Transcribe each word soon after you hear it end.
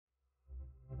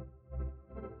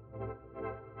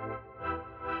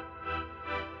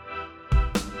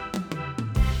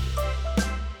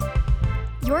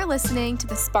You're listening to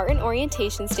the Spartan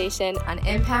Orientation Station on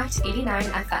Impact 89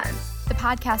 FM, the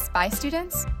podcast by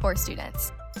students for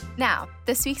students. Now,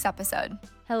 this week's episode.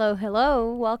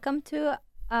 Hello. Welcome to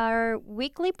our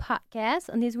weekly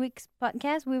podcast. On this week's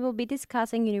podcast, we will be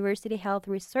discussing university health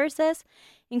resources,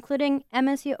 including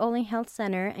MSU Olin Health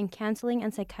Center and Counseling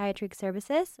and Psychiatric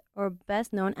Services, or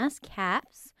best known as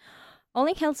CAPS.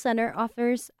 Olin Health Center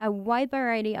offers a wide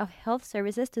variety of health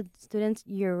services to students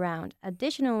year-round.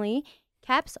 Additionally,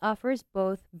 CAPS offers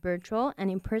both virtual and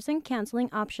in-person counseling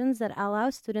options that allow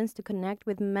students to connect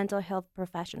with mental health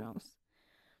professionals.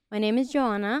 My name is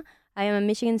Joanna. I am a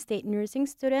Michigan State nursing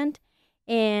student,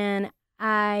 and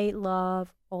I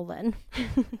love Olin.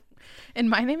 And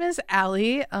my name is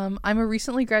Allie. I'm a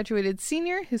recently graduated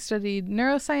senior who studied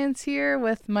neuroscience here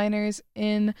with minors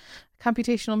in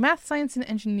computational math, science, and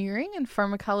engineering, and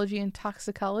pharmacology and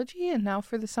toxicology. And now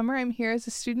for the summer, I'm here as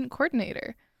a student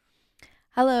coordinator.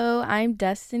 Hello, I'm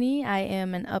Destiny. I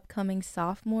am an upcoming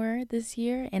sophomore this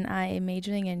year, and I am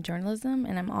majoring in journalism,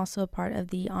 and I'm also a part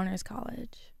of the Honors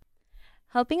College.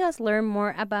 Helping us learn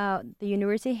more about the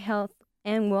University Health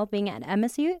and Wellbeing at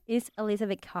MSU is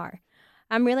Elizabeth Carr.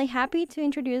 I'm really happy to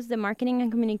introduce the Marketing and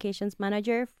Communications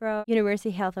Manager for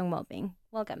University Health and Wellbeing.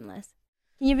 Welcome, Liz.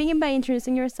 Can you begin by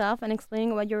introducing yourself and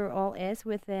explaining what your role is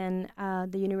within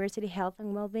the University Health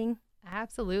and Wellbeing?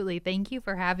 Absolutely. Thank you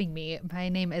for having me. My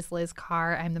name is Liz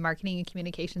Carr. I'm the Marketing and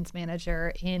Communications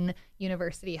Manager in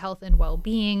University Health and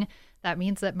Wellbeing. That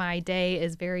means that my day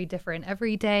is very different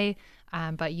every day,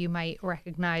 but you might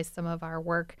recognize some of our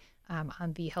work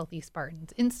on the Healthy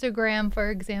Spartans Instagram,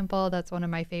 for example. That's one of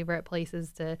my favorite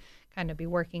places to kind of be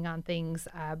working on things,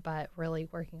 but really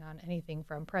working on anything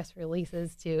from press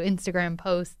releases to Instagram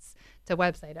posts to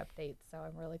website updates. So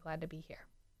I'm really glad to be here.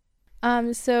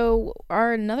 So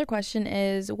our another question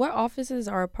is, what offices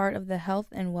are a part of the health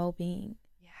and well-being?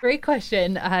 Great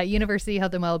question. University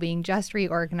Health and Wellbeing just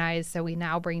reorganized, so we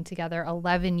now bring together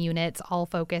 11 units, all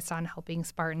focused on helping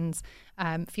Spartans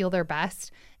feel their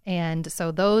best. And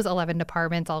so those 11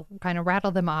 departments, I'll kind of rattle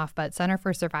them off, but Center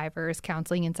for Survivors,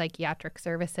 Counseling and Psychiatric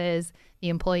Services, the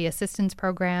Employee Assistance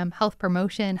Program, Health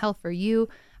Promotion, Health for You,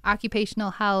 Occupational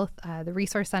Health, the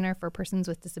Resource Center for Persons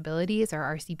with Disabilities, or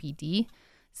RCPD,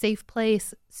 Safe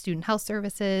Place, Student Health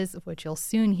Services, which you'll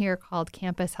soon hear called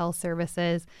Campus Health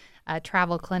Services,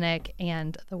 Travel Clinic,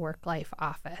 and the Work Life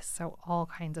Office. So all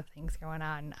kinds of things going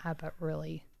on, but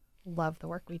really love the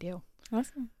work we do.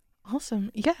 Awesome.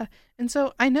 Yeah. And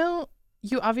so I know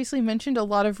you obviously mentioned a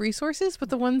lot of resources, but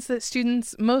the ones that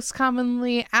students most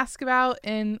commonly ask about,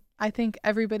 and I think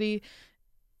everybody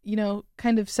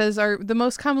kind of says are the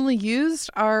most commonly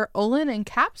used, are Olin and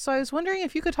CAPS. So I was wondering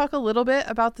if you could talk a little bit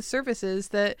about the services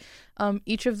that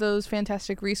each of those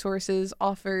fantastic resources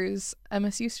offers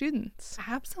MSU students.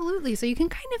 Absolutely. So you can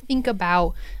kind of think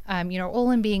about,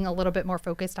 Olin being a little bit more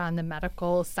focused on the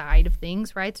medical side of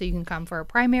things, right? So you can come for a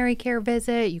primary care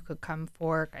visit. You could come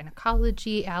for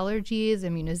gynecology, allergies,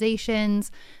 immunizations,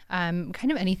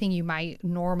 kind of anything you might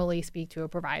normally speak to a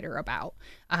provider about.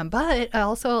 But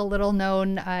also a little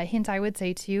known hint I would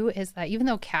say too is that even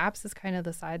though CAPS is kind of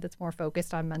the side that's more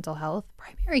focused on mental health,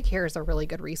 primary care is a really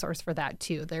good resource for that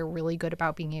too. They're really good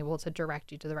about being able to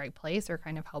direct you to the right place or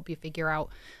kind of help you figure out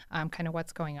kind of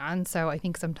what's going on. So I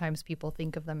think sometimes people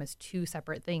think of them as two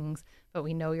separate things, but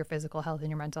we know your physical health and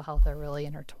your mental health are really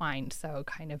intertwined. So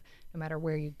kind of no matter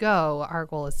where you go, our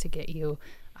goal is to get you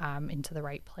into the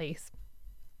right place.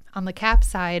 On the CAP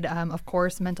side, of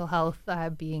course, mental health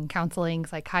being counseling,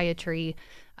 psychiatry.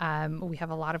 We have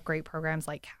a lot of great programs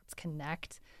like CAPS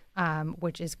Connect,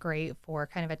 which is great for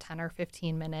kind of a 10 or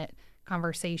 15 minute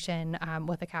conversation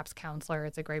with a CAPS counselor.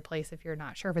 It's a great place if you're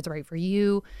not sure if it's right for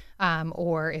you,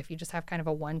 or if you just have kind of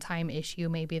a one-time issue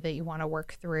maybe that you want to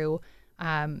work through.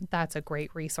 That's a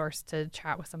great resource to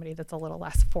chat with somebody that's a little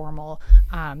less formal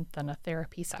than a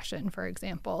therapy session, for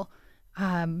example.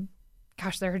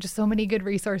 Gosh, there are just so many good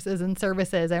resources and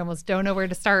services. I almost don't know where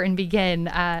to start and begin.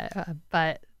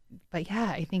 But yeah,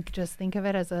 I think just think of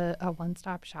it as a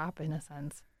one-stop shop in a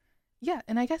sense. Yeah.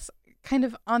 And I guess kind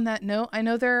of on that note, I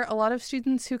know there are a lot of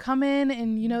students who come in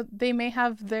and, they may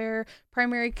have their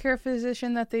primary care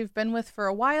physician that they've been with for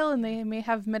a while, and they may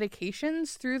have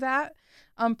medications through that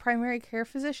primary care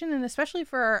physician. And especially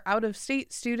for our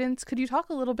out-of-state students, could you talk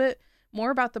a little bit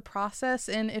more about the process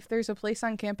and if there's a place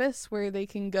on campus where they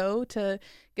can go to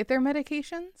get their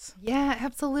medications? Yeah,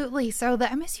 absolutely. So the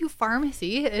MSU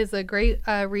Pharmacy is a great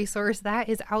resource that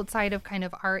is outside of kind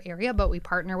of our area, but we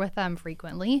partner with them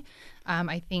frequently.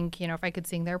 I think, if I could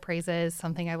sing their praises,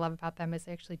 something I love about them is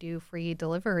they actually do free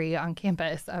delivery on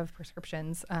campus of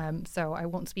prescriptions. So I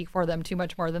won't speak for them too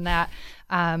much more than that.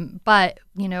 But,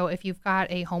 if you've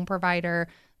got a home provider,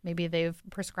 maybe they've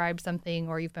prescribed something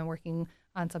or you've been working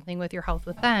on something with your health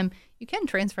with them, you can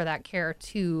transfer that care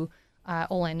to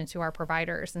Olin and to our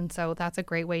providers. And so that's a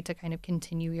great way to kind of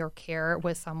continue your care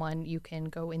with someone you can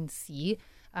go and see.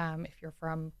 If you're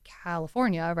from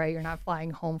California, right, you're not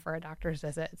flying home for a doctor's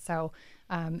visit. So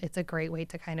it's a great way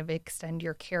to kind of extend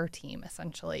your care team,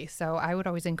 essentially. So I would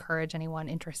always encourage anyone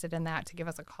interested in that to give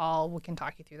us a call. We can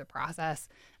talk you through the process.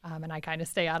 And I kind of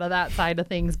stay out of that side of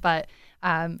things, but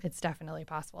it's definitely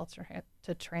possible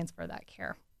to transfer that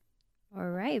care. All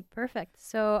right, perfect.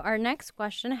 So our next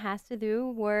question has to do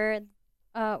where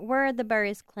are the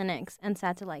various clinics and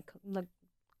satellite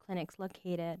clinics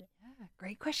located? Yeah,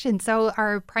 great question. So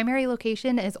our primary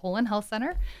location is Olin Health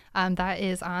Center. That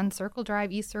is on Circle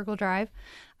Drive, East Circle Drive.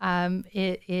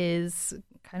 It is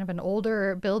kind of an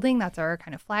older building. That's our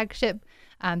kind of flagship.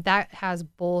 That has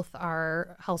both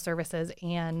our health services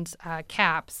and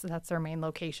CAPS. That's their main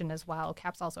location as well.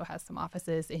 CAPS also has some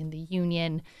offices in the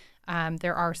Union.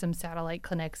 There are some satellite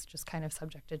clinics just kind of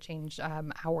subject to change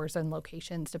hours and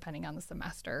locations depending on the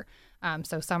semester.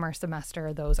 So summer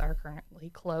semester, those are currently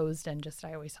closed. And just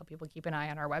I always tell people keep an eye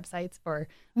on our websites for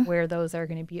where those are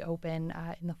going to be open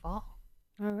in the fall.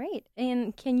 All right.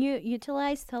 And can you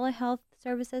utilize telehealth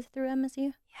services through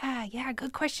MSU? Yeah,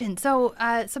 good question. So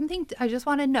something I just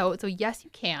want to note. So yes, you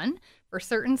can for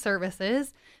certain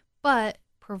services, but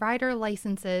provider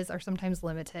licenses are sometimes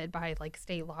limited by like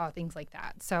state law, things like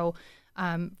that. So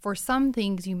for some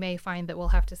things, you may find that we'll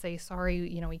have to say, sorry,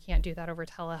 we can't do that over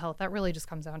telehealth. That really just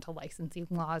comes down to licensing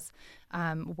laws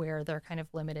where they're kind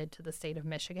of limited to the state of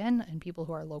Michigan and people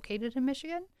who are located in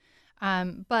Michigan.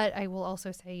 But I will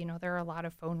also say, there are a lot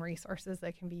of phone resources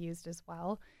that can be used as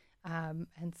well.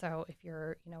 And so if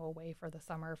you're, away for the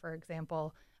summer, for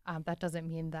example, that doesn't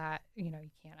mean that, you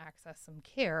can't access some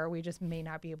care. We just may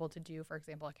not be able to do, for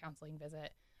example, a counseling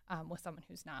visit with someone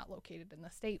who's not located in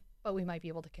the state, but we might be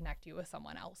able to connect you with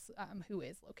someone else who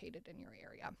is located in your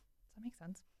area. Does that make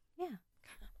sense?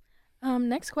 Yeah.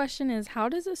 Next question is, how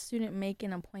does a student make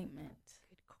an appointment?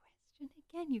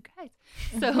 Again, you guys.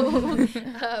 So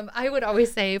I would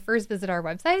always say first visit our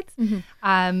websites.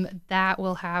 That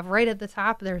will have right at the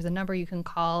top, there's a number you can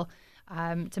call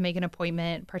to make an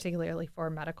appointment, particularly for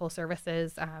medical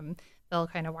services. They'll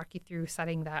kind of walk you through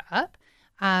setting that up.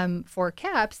 For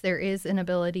CAPS, there is an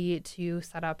ability to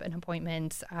set up an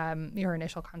appointment, your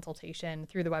initial consultation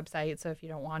through the website. So if you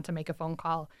don't want to make a phone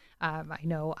call, I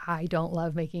know I don't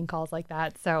love making calls like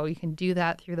that. So you can do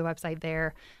that through the website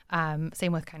there.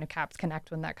 Same with kind of CAPS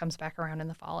Connect when that comes back around in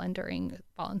the fall and during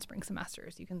fall and spring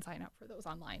semesters. You can sign up for those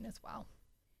online as well.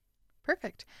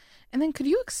 Perfect. And then could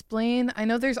you explain, I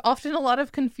know there's often a lot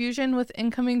of confusion with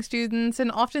incoming students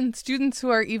and often students who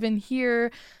are even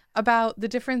here about the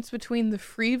difference between the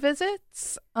free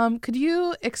visits. Could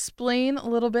you explain a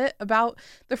little bit about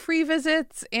the free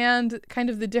visits and kind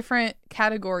of the different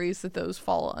categories that those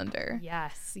fall under?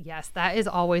 Yes, that is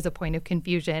always a point of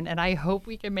confusion, and I hope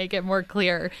we can make it more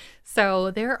clear.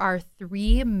 So there are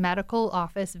 3 medical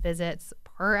office visits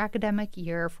per academic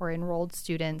year for enrolled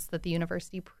students that the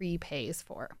university prepays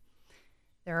for.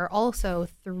 There are also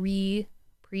 3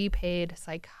 prepaid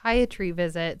psychiatry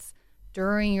visits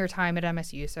during your time at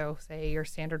MSU. So say your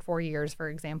standard 4 years, for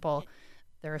example,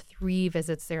 there are 3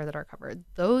 visits there that are covered.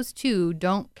 Those 2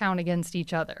 don't count against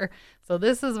each other. So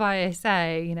this is why I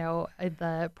say,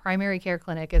 the primary care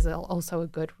clinic is also a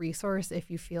good resource if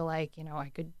you feel like,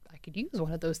 I could use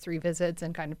one of those 3 visits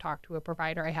and kind of talk to a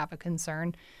provider. I have a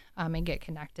concern and get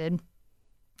connected.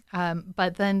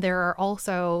 But then there are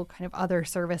also kind of other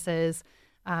services,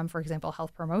 for example,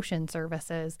 health promotion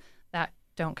services that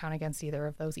don't count against either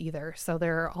of those either. So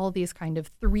there are all these kind of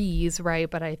 3s, right?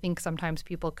 But I think sometimes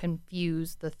people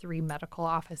confuse the 3 medical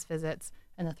office visits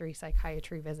and the 3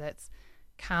 psychiatry visits.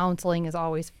 Counseling is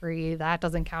always free. That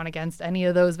doesn't count against any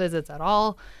of those visits at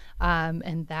all.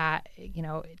 And that,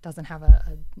 it doesn't have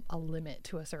a limit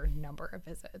to a certain number of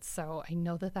visits. So I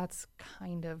know that that's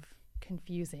kind of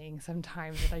confusing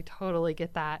sometimes, but I totally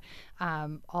get that.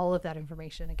 All of that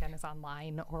information again is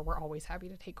online, or we're always happy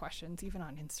to take questions even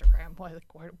on Instagram. Like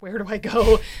where do I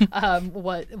go?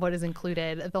 What is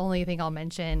included? The only thing I'll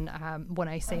mention when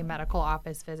I say medical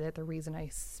office visit, the reason I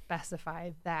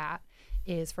specify that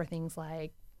is for things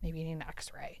like maybe an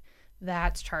x-ray.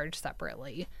 that's charged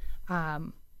separately.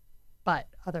 But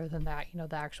other than that,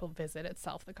 the actual visit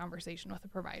itself, the conversation with the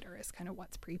provider is kind of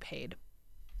what's prepaid.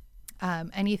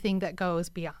 Anything that goes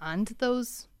beyond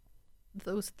those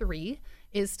three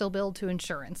is still billed to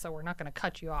insurance. So we're not going to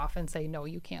cut you off and say, no,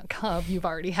 you can't come. You've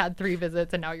already had 3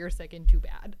 visits and now you're sick and too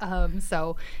bad.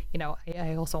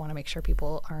 I also want to make sure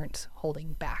people aren't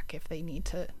holding back if they need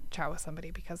to chat with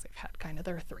somebody because they've had kind of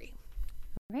their 3.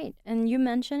 Right. And you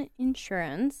mentioned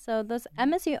insurance. So does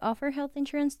MSU offer health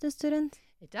insurance to students?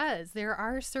 It does. There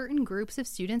are certain groups of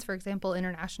students, for example,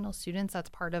 international students, that's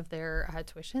part of their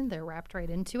tuition. They're wrapped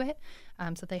right into it.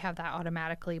 So they have that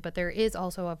automatically. But there is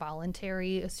also a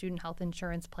voluntary student health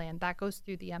insurance plan that goes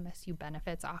through the MSU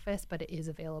benefits office, but it is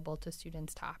available to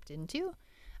students to opt into.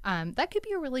 That could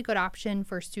be a really good option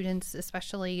for students,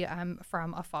 especially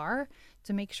from afar,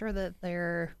 to make sure that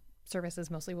their services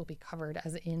mostly will be covered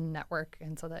as in-network.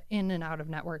 And so the in and out of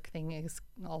network thing is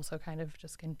also kind of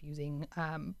just confusing.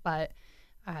 But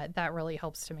that really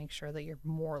helps to make sure that you're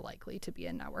more likely to be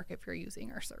in network if you're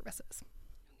using our services.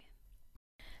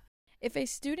 If a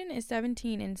student is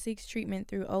 17 and seeks treatment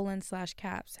through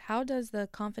Olin/CAPS, how does the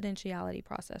confidentiality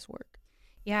process work?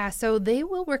 Yeah, so they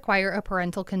will require a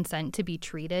parental consent to be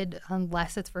treated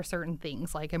unless it's for certain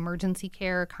things like emergency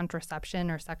care,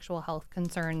 contraception, or sexual health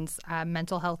concerns,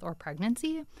 mental health, or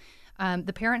pregnancy.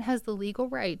 The parent has the legal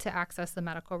right to access the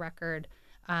medical record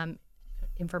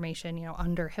information,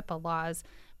 under HIPAA laws.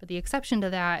 But the exception to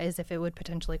that is if it would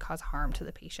potentially cause harm to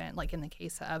the patient, like in the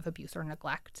case of abuse or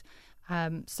neglect.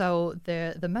 So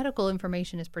the medical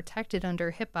information is protected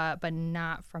under HIPAA, but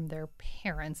not from their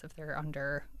parents if they're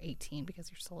under 18, because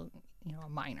you're still, a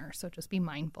minor. So just be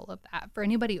mindful of that. For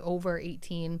anybody over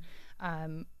 18,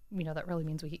 that really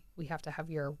means we have to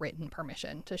have your written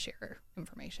permission to share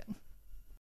information.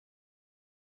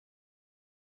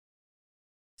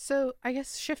 So I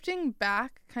guess shifting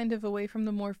back kind of away from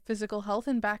the more physical health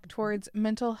and back towards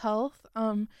mental health,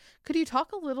 could you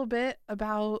talk a little bit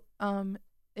about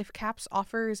if CAPS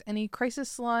offers any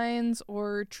crisis lines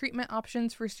or treatment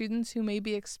options for students who may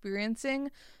be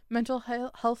experiencing mental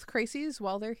health crises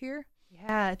while they're here?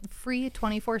 Yeah, free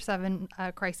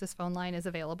 24/7 crisis phone line is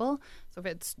available. So if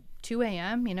it's 2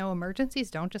 a.m., emergencies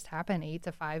don't just happen 8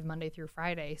 to 5 Monday through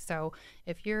Friday. So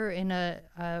if you're in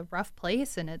a rough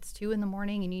place and it's 2 in the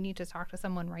morning and you need to talk to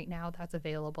someone right now, that's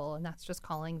available. And that's just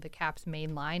calling the CAPS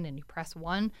main line and you press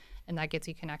 1 and that gets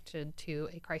you connected to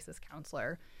a crisis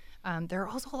counselor. There are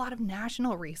also a lot of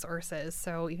national resources.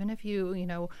 So even if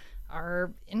you,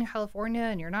 are in California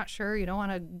and you're not sure, you don't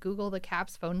want to Google the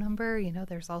CAPS phone number,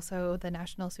 there's also the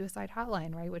National Suicide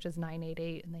Hotline, right, which is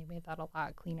 988, and they made that a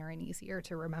lot cleaner and easier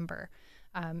to remember.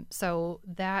 So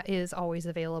that is always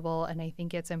available, and I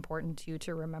think it's important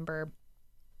to remember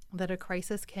that a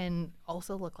crisis can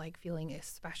also look like feeling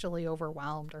especially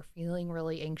overwhelmed or feeling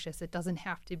really anxious. It doesn't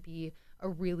have to be a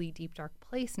really deep, dark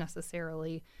place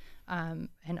necessarily. And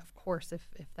of course, if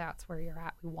that's where you're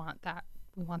at, we want that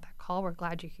call. We're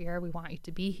glad you're here. We want you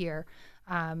to be here.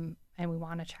 And we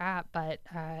want to chat, but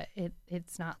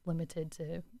it's not limited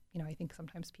to, I think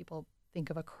sometimes people think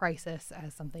of a crisis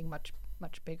as something much,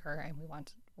 much bigger. And we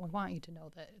want you to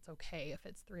know that it's okay if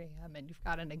it's 3 a.m. and you've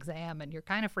got an exam and you're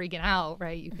kind of freaking out,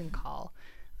 right? You can call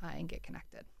and get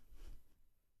connected.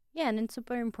 Yeah, and it's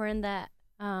super important that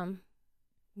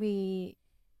we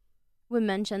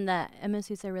mentioned that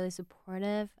MSU is a really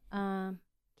supportive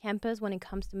campus when it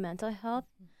comes to mental health.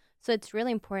 So it's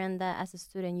really important that as a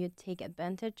student you take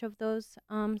advantage of those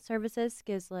services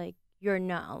because you're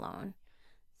not alone.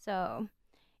 So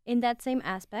in that same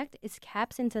aspect, is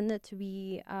CAPS intended to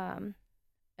be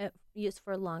used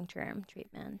for long-term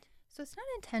treatment? So it's not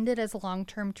intended as a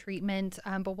long-term treatment,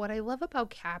 but what I love about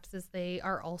CAPS is they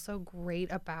are also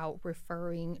great about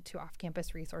referring to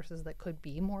off-campus resources that could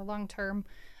be more long-term.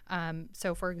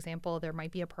 So, for example, there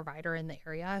might be a provider in the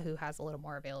area who has a little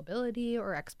more availability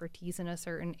or expertise in a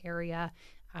certain area.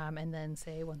 And then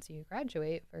say once you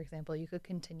graduate, for example, you could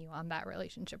continue on that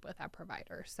relationship with that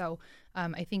provider. So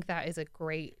I think that is a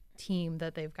great team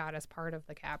that they've got as part of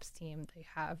the CAPS team. They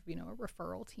have, a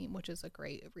referral team, which is a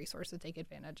great resource to take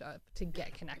advantage of to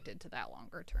get connected to that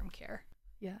longer term care.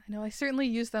 Yeah, I know. I certainly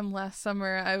used them last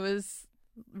summer. I was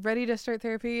ready to start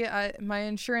therapy. My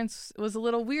insurance was a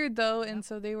little weird though, and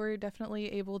so they were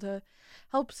definitely able to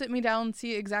help sit me down,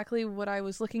 see exactly what I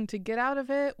was looking to get out of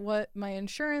it, what my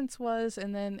insurance was,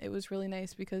 and then it was really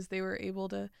nice because they were able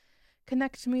to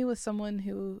connect me with someone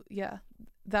who,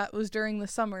 that was during the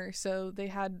summer, so they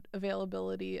had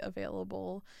availability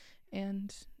available,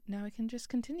 and now I can just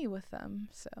continue with them.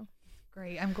 So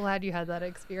great. I'm glad you had that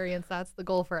experience. That's the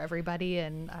goal for everybody,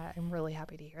 and I'm really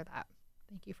happy to hear that.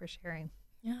 Thank you for sharing.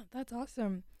 Yeah, that's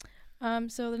awesome.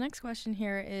 So the next question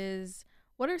here is,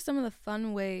 what are some of the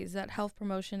fun ways that health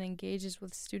promotion engages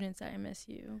with students at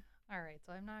MSU? All right,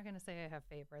 so I'm not going to say I have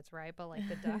favorites, right? But like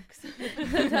the ducks.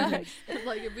 The ducks.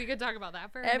 Like if we could talk about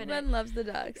that for a minute. Everyone loves the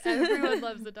ducks. Everyone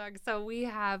loves the ducks. So we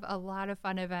have a lot of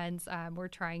fun events. We're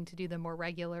trying to do them more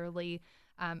regularly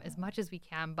as much as we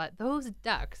can. But those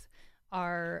ducks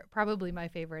are probably my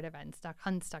favorite events. Duck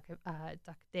hunts, duck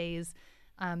days.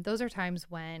 Those are times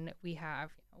when we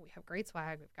have great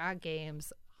swag. We've got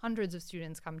games. Hundreds of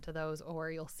students come to those, or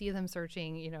you'll see them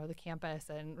searching, the campus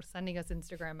and sending us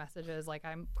Instagram messages like,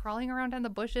 I'm crawling around in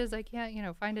the bushes. I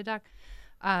can't, find a duck.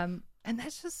 And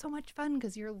that's just so much fun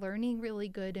because you're learning really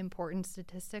good, important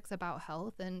statistics about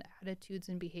health and attitudes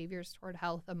and behaviors toward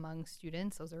health among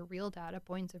students. Those are real data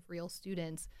points of real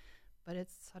students, but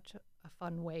it's such a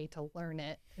fun way to learn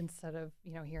it instead of,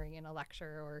 hearing in a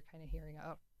lecture or kind of hearing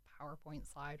a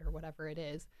PowerPoint slide or whatever it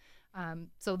is.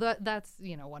 So that's,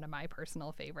 one of my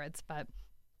personal favorites, but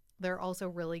they're also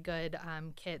really good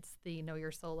kits. The Know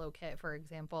Your Solo kit, for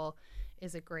example,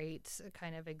 is a great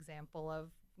kind of example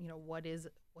of, what is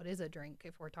a drink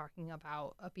if we're talking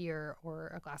about a beer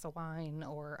or a glass of wine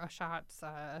or a shot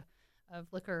of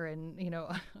liquor, and,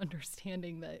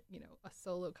 understanding that, a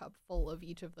solo cup full of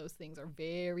each of those things are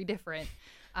very different.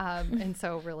 And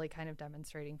so really kind of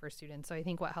demonstrating for students. So I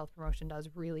think what health promotion does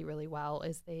really, really well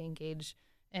is they engage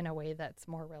in a way that's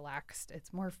more relaxed.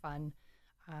 It's more fun,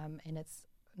 and it's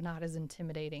not as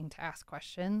intimidating to ask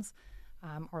questions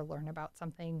or learn about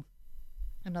something.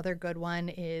 Another good one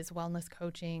is wellness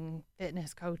coaching,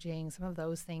 fitness coaching, some of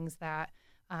those things that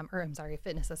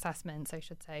fitness assessments, I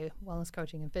should say, wellness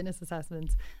coaching and fitness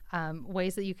assessments,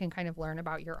 ways that you can kind of learn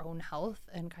about your own health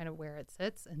and kind of where it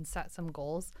sits and set some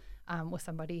goals with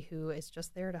somebody who is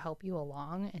just there to help you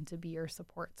along and to be your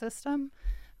support system.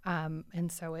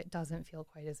 And so it doesn't feel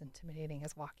quite as intimidating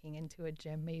as walking into a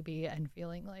gym maybe and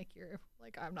feeling like you're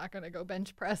like, I'm not going to go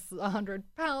bench press 100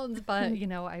 pounds, but,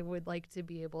 I would like to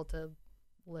be able to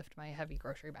lift my heavy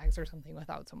grocery bags or something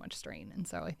without so much strain. And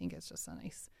so I think it's just a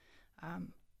nice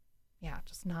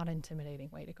just not intimidating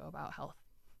way to go about health.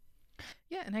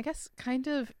 Yeah, and I guess kind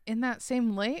of in that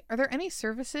same light, are there any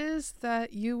services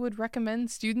that you would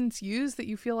recommend students use that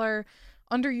you feel are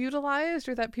underutilized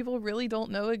or that people really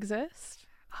don't know exist?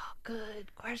 Oh,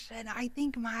 good question. I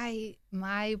think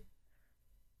my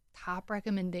top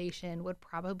recommendation would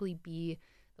probably be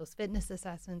those fitness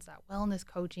assessments, that wellness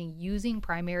coaching, using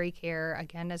primary care,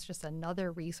 again, as just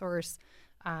another resource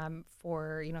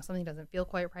for, something doesn't feel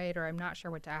quite right or I'm not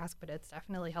sure what to ask, but it's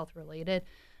definitely health related.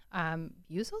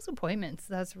 Use those appointments.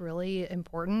 That's really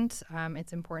important.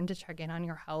 It's important to check in on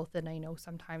your health. And I know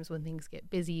sometimes when things get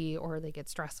busy or they get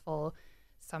stressful,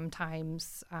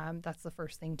 sometimes that's the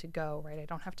first thing to go, right? I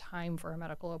don't have time for a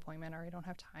medical appointment, or I don't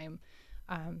have time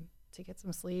to get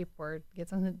some sleep or get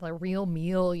something, a real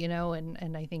meal,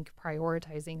 and I think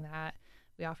prioritizing that,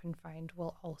 we often find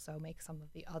will also make some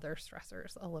of the other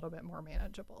stressors a little bit more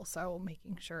manageable. So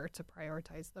making sure to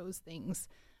prioritize those things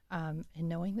and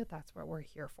knowing that that's what we're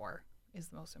here for is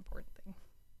the most important thing.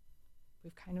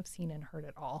 We've kind of seen and heard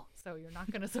it all, so you're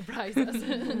not going to surprise us.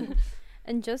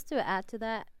 And just to add to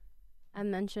that, I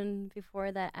mentioned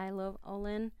before that I love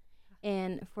Olin.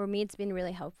 And for me, it's been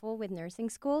really helpful with nursing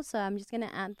school. So I'm just going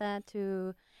to add that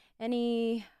to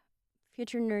any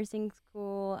future nursing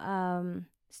school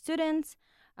students.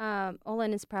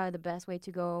 Olin is probably the best way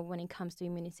to go when it comes to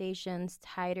immunizations,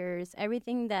 titers,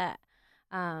 everything that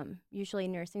usually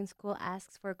nursing school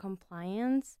asks for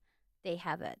compliance. They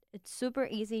have it. It's super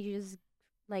easy. You just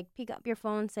pick up your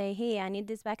phone, say, hey, I need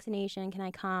this vaccination. Can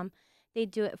I come? They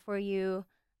do it for you.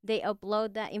 They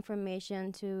upload that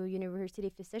information to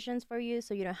university physicians for you,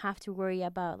 so you don't have to worry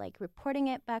about reporting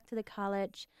it back to the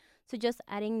college. So just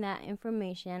adding that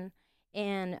information.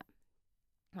 And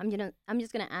I'm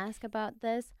just gonna ask about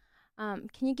this. Can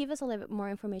you give us a little bit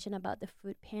more information about the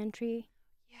food pantry?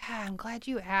 Yeah, I'm glad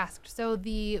you asked. So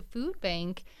the food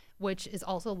bank, which is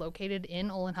also located in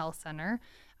Olin Health Center,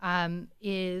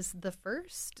 is the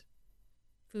first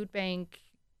food bank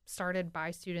started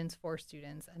by students for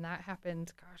students. And that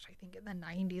happened, I think in the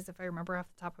 90s, if I remember off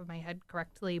the top of my head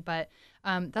correctly. But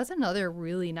that's another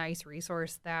really nice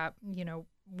resource that,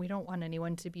 we don't want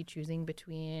anyone to be choosing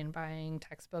between buying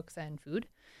textbooks and food.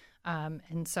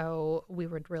 And so we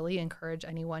would really encourage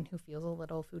anyone who feels a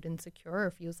little food insecure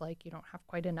or feels like you don't have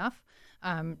quite enough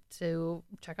to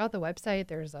check out the website.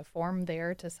 There's a form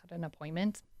there to set an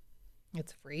appointment.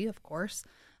 It's free, of course,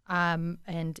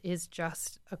 and is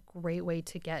just a great way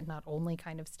to get not only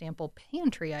kind of sample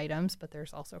pantry items, but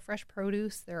there's also fresh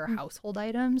produce. There are household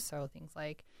items, so things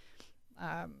like,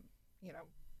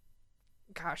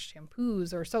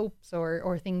 shampoos or soaps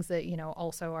or things that,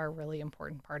 also are a really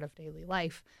important part of daily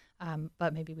life,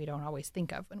 but maybe we don't always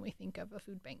think of when we think of a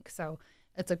food bank. So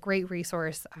it's a great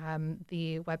resource.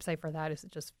 The website for that is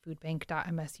just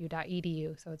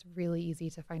foodbank.msu.edu. So it's really easy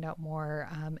to find out more.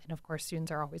 And of course,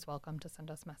 students are always welcome to send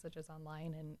us messages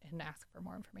online and ask for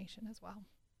more information as well.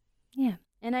 Yeah.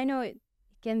 And I know it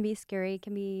can be scary. It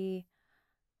can be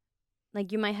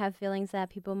like you might have feelings that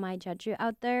people might judge you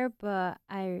out there, but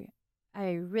I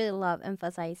really love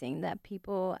emphasizing that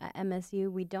people at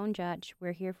MSU, we don't judge.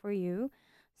 We're here for you.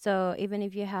 So even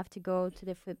if you have to go to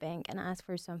the food bank and ask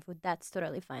for some food, that's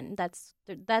totally fine. That's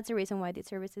the reason why these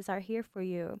services are here for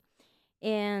you.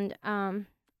 And our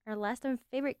last and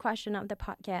favorite question of the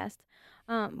podcast,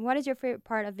 what is your favorite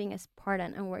part of being a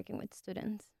Spartan and working with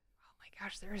students? Oh my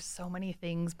gosh, there's so many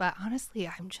things. But honestly,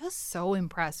 I'm just so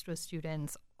impressed with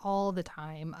students all the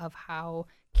time of how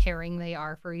caring they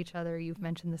are for each other. You've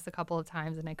mentioned this a couple of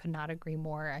times, and I could not agree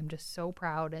more. I'm just so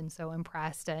proud and so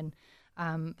impressed. And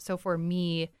so for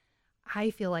me, I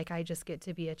feel like I just get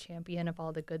to be a champion of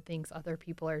all the good things other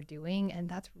people are doing, and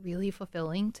that's really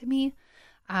fulfilling to me.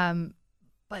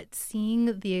 But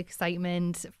seeing the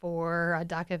excitement for a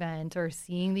duck event or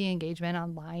seeing the engagement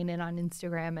online and on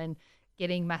Instagram and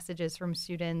getting messages from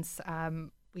students,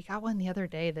 we got one the other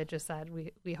day that just said,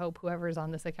 we hope whoever's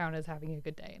on this account is having a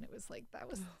good day. And it was like, that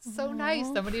was so nice.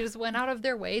 Somebody just went out of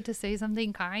their way to say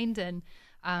something kind. And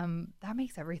that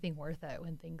makes everything worth it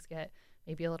when things get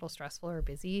maybe a little stressful or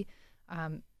busy.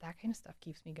 That kind of stuff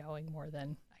keeps me going more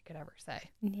than I could ever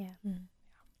say. Yeah.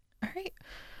 All right.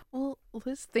 Well,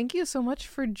 Liz, thank you so much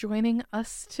for joining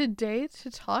us today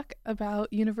to talk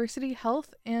about university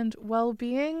health and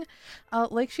well-being.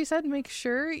 Like she said, make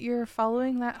sure you're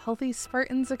following that Healthy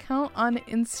Spartans account on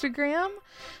Instagram.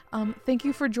 Thank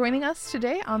you for joining us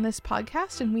today on this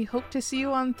podcast, and we hope to see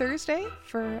you on Thursday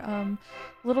for a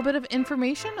little bit of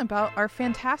information about our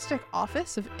fantastic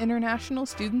Office of International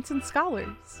Students and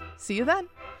Scholars. See you then.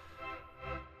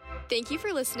 Thank you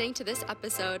for listening to this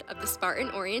episode of the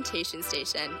Spartan Orientation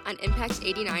Station on Impact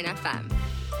 89 FM.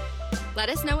 Let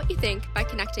us know what you think by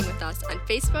connecting with us on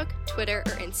Facebook, Twitter,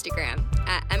 or Instagram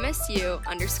at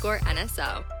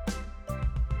MSU_NSO.